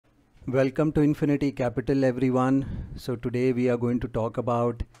Welcome to Infinity Capital, everyone. So today we are going to talk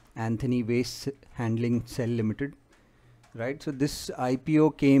about Antony Waste Handling Cell Limited, right? So this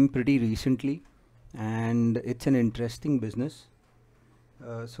IPO came pretty recently, and it's an interesting business.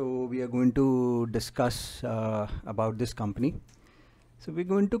 So we are going to discuss about this company. So we're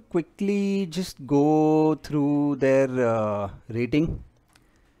going to quickly just go through their rating,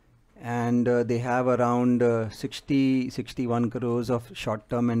 and they have around 61 crores of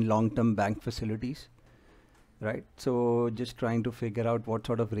short-term and long-term bank facilities, right? So just trying to figure out what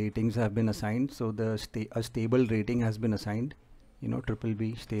sort of ratings have been assigned. So a stable rating has been assigned, triple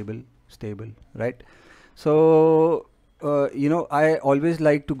B, stable, right? So I always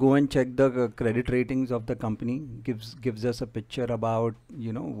like to go and check the credit ratings of the company. Gives us a picture about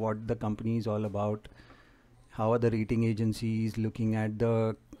what the company is all about. How are the rating agencies looking at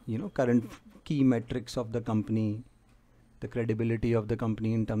the current key metrics of the company, the credibility of the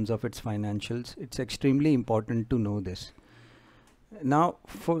company in terms of its financials. It's extremely important to know this. Now,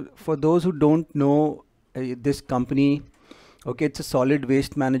 for those who don't know this company, okay, it's a solid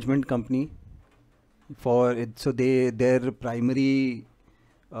waste management company. For it, so their primary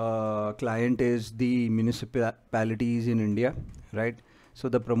client is the municipalities in India, right? So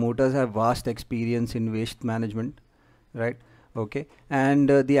the promoters have vast experience in waste management, right? Okay, and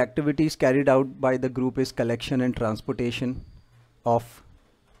the activities carried out by the group is collection and transportation of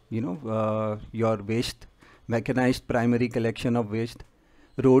your waste, mechanized primary collection of waste,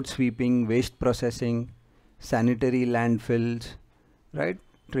 road sweeping, waste processing, sanitary landfills, right?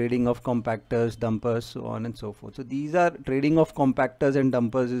 Trading of compactors, dumpers, so on and so forth. So these are trading of compactors and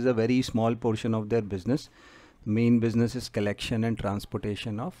dumpers is a very small portion of their business. Main business is collection and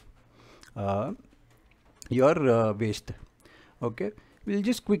transportation of your waste. Okay, we'll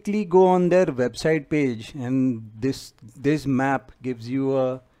just quickly go on their website page, and this map gives you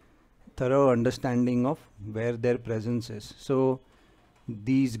a thorough understanding of where their presence is. So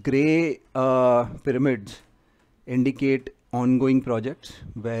these gray pyramids indicate ongoing projects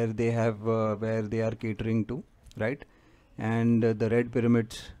where they are catering to, right? And the red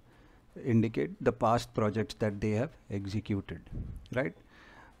pyramids indicate the past projects that they have executed, right?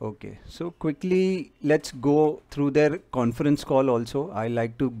 Okay, so quickly let's go through their conference call also. I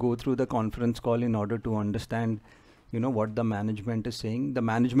like to go through the conference call in order to understand what the management is saying. The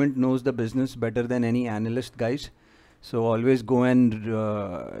management knows the business better than any analyst, guys. So always go and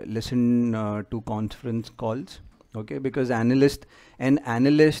listen to conference calls, okay? Because an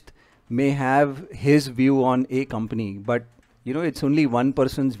analyst may have his view on a company, but it's only one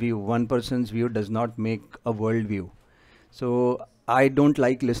person's view. One person's view does not make a world view. So I don't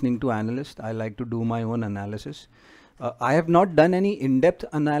like listening to analysts. I like to do my own analysis. I have not done any in-depth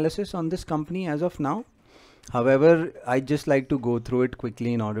analysis on this company as of now. However, I just like to go through it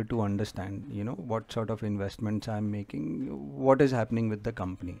quickly in order to understand, what sort of investments I'm making, what is happening with the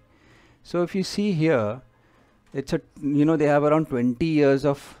company. So if you see here, it's they have around 20 years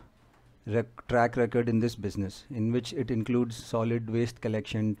of track record in this business, in which it includes solid waste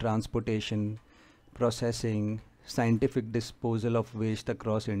collection, transportation, processing, scientific disposal of waste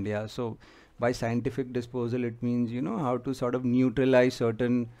across India. So by scientific disposal, it means how to sort of neutralize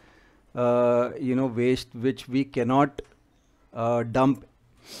certain waste which we cannot dump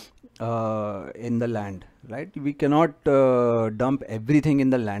in the land, right? We cannot dump everything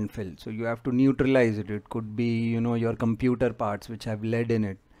in the landfill, so you have to neutralize it. It could be your computer parts which have lead in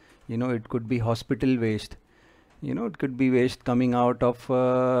it, it could be hospital waste, it could be waste coming out of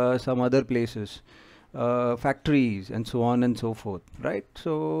some other places, factories, and so on and so forth, right?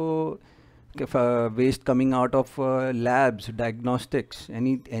 So if waste coming out of labs, diagnostics,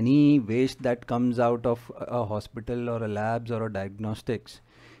 any waste that comes out of a hospital or a labs or a diagnostics,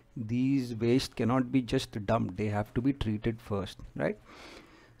 these waste cannot be just dumped. They have to be treated first, right?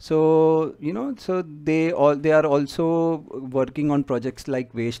 So so they are also working on projects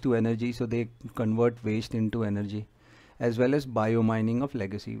like waste to energy. So they convert waste into energy, as well as biomining of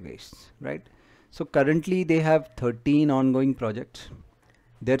legacy wastes, right? So currently they have 13 ongoing projects.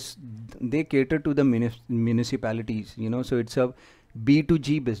 They cater to the municipalities, so it's a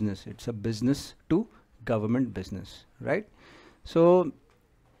B2G business. It's a business to government business, right? So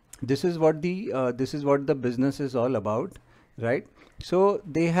this is what the business is all about, right? So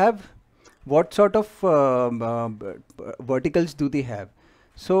they have, what sort of verticals do they have?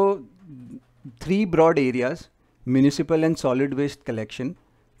 So three broad areas: municipal and solid waste collection,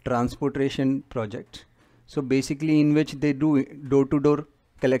 transportation projects. So basically, in which they do door-to-door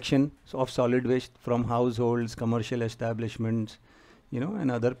collection of solid waste from households, commercial establishments, and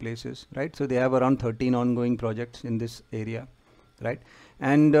other places, right? So they have around 13 ongoing projects in this area, right?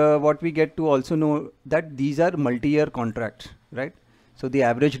 And what we get to also know that these are multi-year contracts, right? So the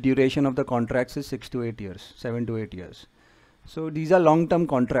average duration of the contracts is 6 to 8 years, 7 to 8 years. So these are long-term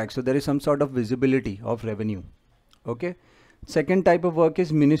contracts. So there is some sort of visibility of revenue. Okay. Second type of work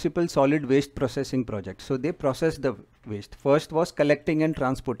is municipal solid waste processing projects. So they process the waste. First was collecting and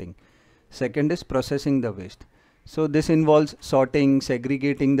transporting. Second is processing the waste. So this involves sorting,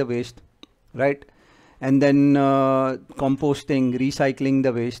 segregating the waste, right? And then composting, recycling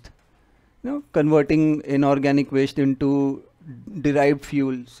the waste, converting inorganic waste into derived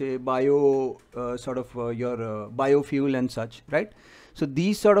fuel, say bio, biofuel and such, right? So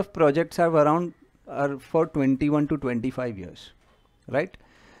these sort of projects are for 21 to 25 years, right?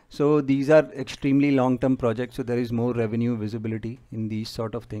 So these are extremely long-term projects. So there is more revenue visibility in these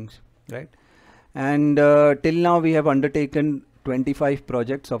sort of things, right? And till now we have undertaken 25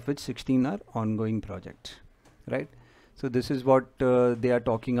 projects, of which 16 are ongoing projects, right? So this is what they are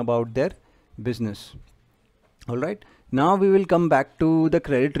talking about their business. All right. Now we will come back to the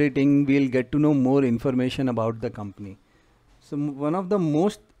credit rating. We'll get to know more information about the company. So one of the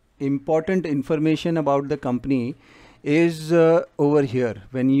most important information about the company is over here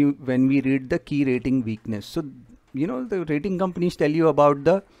when we read the key rating weakness. So the rating companies tell you about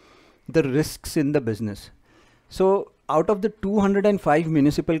the risks in the business. So out of the 205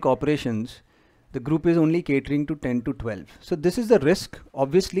 municipal corporations, the group is only catering to 10 to 12. So this is the risk,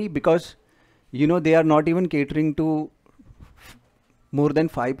 obviously, because they are not even catering to more than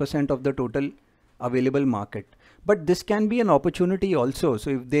 5% of the total available market. But this can be an opportunity also.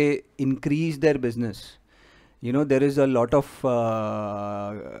 So if they increase their business, there is a lot of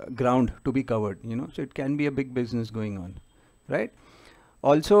ground to be covered, so it can be a big business going on, right?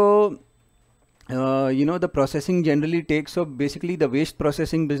 Also, the processing generally takes, so basically the waste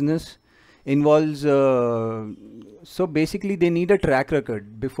processing business involves, so basically they need a track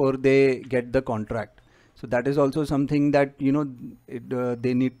record before they get the contract. So that is also something that,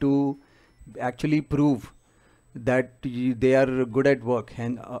 they need to actually prove that they are good at work.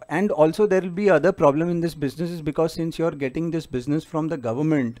 And also there will be other problem in this business is because since you're getting this business from the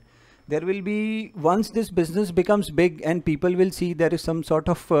government, there will be, once this business becomes big and people will see there is some sort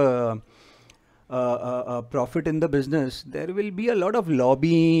of profit in the business, there will be a lot of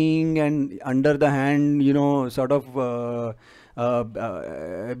lobbying and under the hand, sort of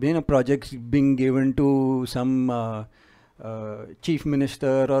projects being given to some chief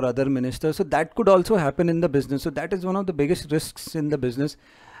minister or other minister. So that could also happen in the business. So that is one of the biggest risks in the business,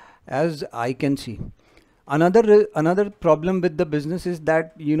 as I can see. Another problem with the business is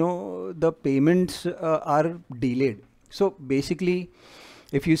that the payments are delayed. So basically,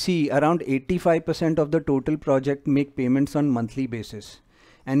 if you see, around 85% of the total project make payments on monthly basis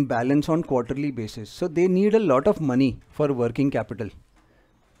and balance on quarterly basis. So they need a lot of money for working capital,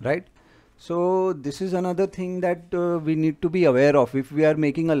 right? So this is another thing that we need to be aware of. If we are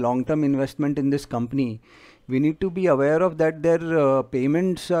making a long-term investment in this company, we need to be aware of that their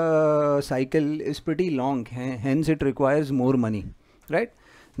payments cycle is pretty long, hence it requires more money, right?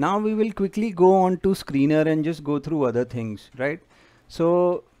 Now we will quickly go on to screener and just go through other things, right?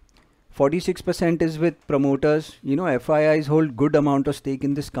 So 46% is with promoters. FIIs hold good amount of stake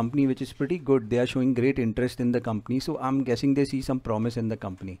in this company, which is pretty good. They are showing great interest in the company. So I'm guessing they see some promise in the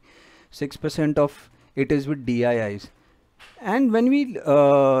company. 6% of it is with DIIs. And when we,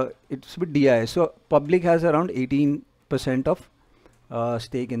 it's with DIIs. So public has around 18% of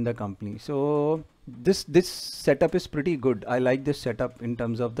stake in the company. So this setup is pretty good. I like this setup in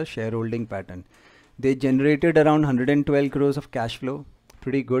terms of the shareholding pattern. They generated around 112 crores of cash flow.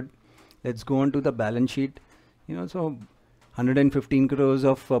 Pretty good. Let's go on to the balance sheet. So 115 crores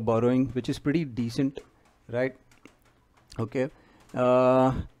of borrowing, which is pretty decent, right? Okay.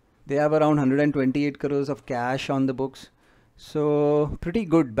 They have around 128 crores of cash on the books. So pretty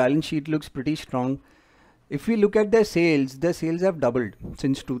good. Balance sheet looks pretty strong. If we look at their sales have doubled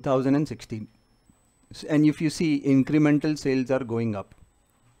since 2016. And if you see, incremental sales are going up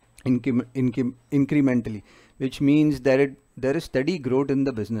incrementally, which means that there is steady growth in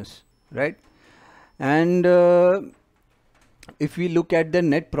the business, right? And if we look at their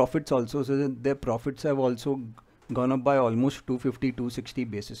net profits also, so their profits have also gone up by almost 250, 260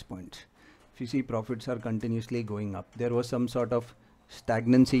 basis points. If you see, profits are continuously going up. There was some sort of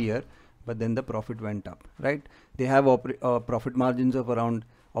stagnancy here, but then the profit went up, right? They have profit margins of around,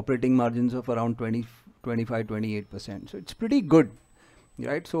 operating margins of around 25, 28%. So it's pretty good,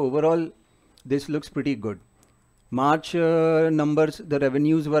 right? So overall, this looks pretty good. March numbers, the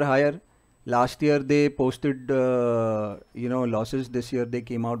revenues were higher. Last year they posted losses. This year they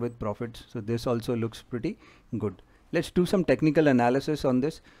came out with profits. So this also looks pretty good. let's do some technical analysis on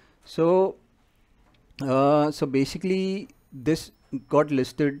this. So so basically this got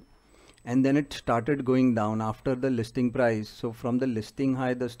listed and then it started going down after the listing price. So from the listing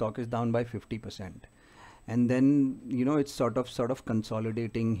high, the stock is down by 50%, and then it's sort of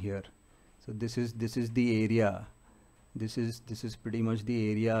consolidating here. So this is the area. This is pretty much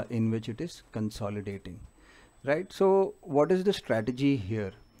the area in which it is consolidating, right? So what is the strategy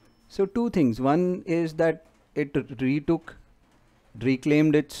here? So two things. One is that it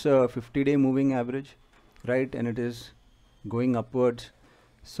reclaimed its 50-day moving average, right? And it is going upwards.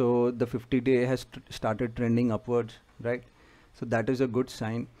 So the 50-day has started trending upwards, right? So that is a good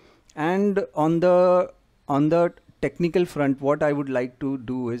sign. And on the technical front, what I would like to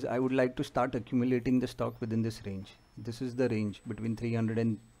do is I would like to start accumulating the stock within this range. This is the range between 300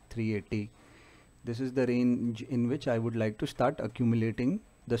 and 380. This is the range in which I would like to start accumulating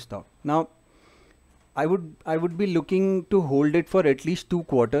the stock. Now, I would be looking to hold it for at least 2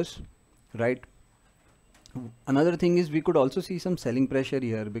 quarters, right? Another thing is we could also see some selling pressure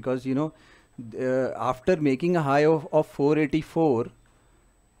here because after making a high of 484,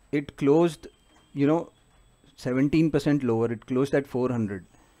 it closed 17% lower. It closed at 400,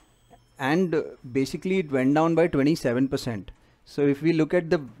 and basically it went down by 27%. So if we look at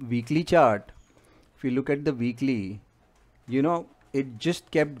the weekly chart, it just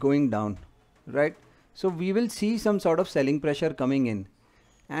kept going down, right? So we will see some sort of selling pressure coming in.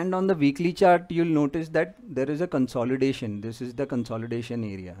 And on the weekly chart, you'll notice that there is a consolidation. This is the consolidation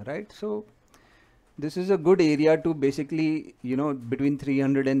area, right? So this is a good area to basically, between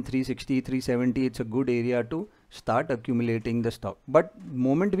 300 and 360, 370, it's a good area to start accumulating the stock. But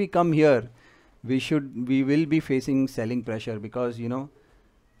moment we come here, we will be facing selling pressure because,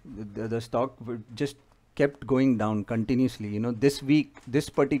 the stock just kept going down continuously. This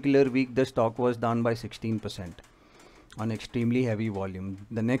particular week, the stock was down by 16% on extremely heavy volume.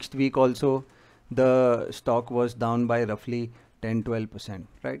 The next week also, the stock was down by roughly 10-12%,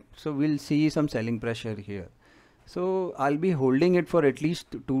 right? So we'll see some selling pressure here. So I'll be holding it for at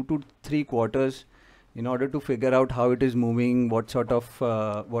least 2 to 3 quarters in order to figure out how it is moving, what sort of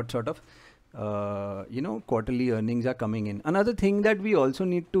quarterly earnings are coming in. Another thing that we also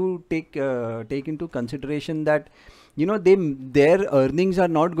need to take into consideration that their earnings are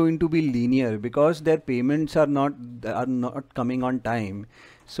not going to be linear because their payments are not coming on time.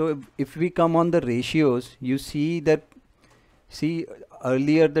 So if we come on the ratios, you see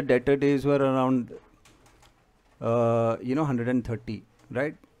earlier the debtor days were around 130,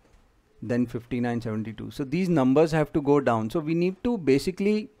 right? Then 59.72. So these numbers have to go down. So we need to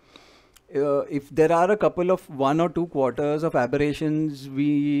basically, if there are a couple of 1 or 2 quarters of aberrations,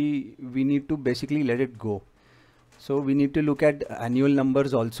 we need to basically let it go. So we need to look at annual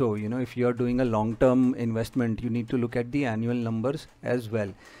numbers also. If you are doing a long-term investment, you need to look at the annual numbers as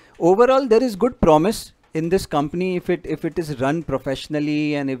well. Overall, there is good promise in this company if it is run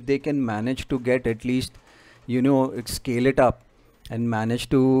professionally, and if they can manage to get at least, scale it up and manage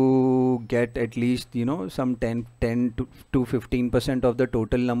to get at least, some 10 to 15% of the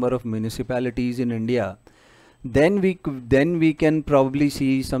total number of municipalities in India, then we can probably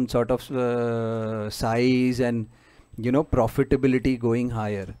see some sort of size and profitability going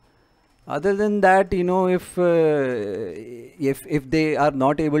higher. Other than that, if they are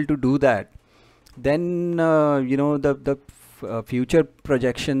not able to do that, then the future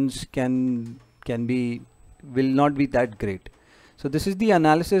projections will not be that great. So this is the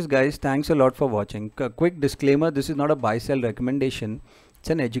analysis, guys. Thanks a lot for watching. A quick disclaimer, this is not a buy sell recommendation. It's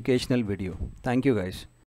an educational video. Thank you, guys.